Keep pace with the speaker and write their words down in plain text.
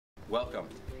Welcome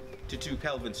to 2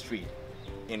 Kelvin Street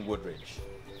in Woodridge.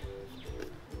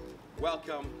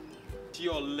 Welcome to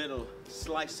your little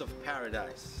slice of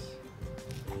paradise.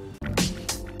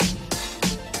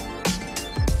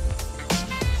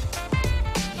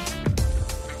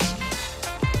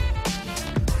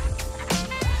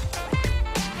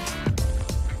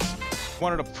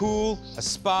 Wanted a pool, a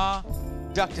spa,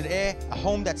 ducted air, a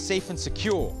home that's safe and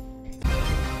secure.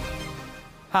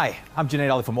 Hi, I'm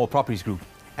Junaid Ali from All Properties Group,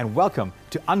 and welcome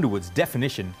to Underwood's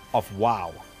definition of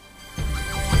wow.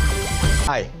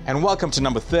 Hi, and welcome to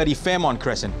number 30 Fairmont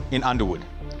Crescent in Underwood.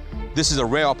 This is a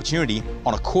rare opportunity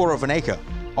on 1/4 acre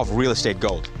of real estate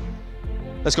gold.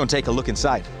 Let's go and take a look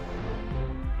inside.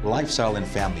 Lifestyle and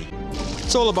family.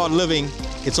 It's all about living,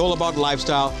 it's all about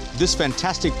lifestyle. This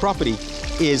fantastic property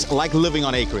is like living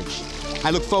on acreage.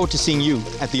 I look forward to seeing you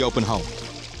at the open home.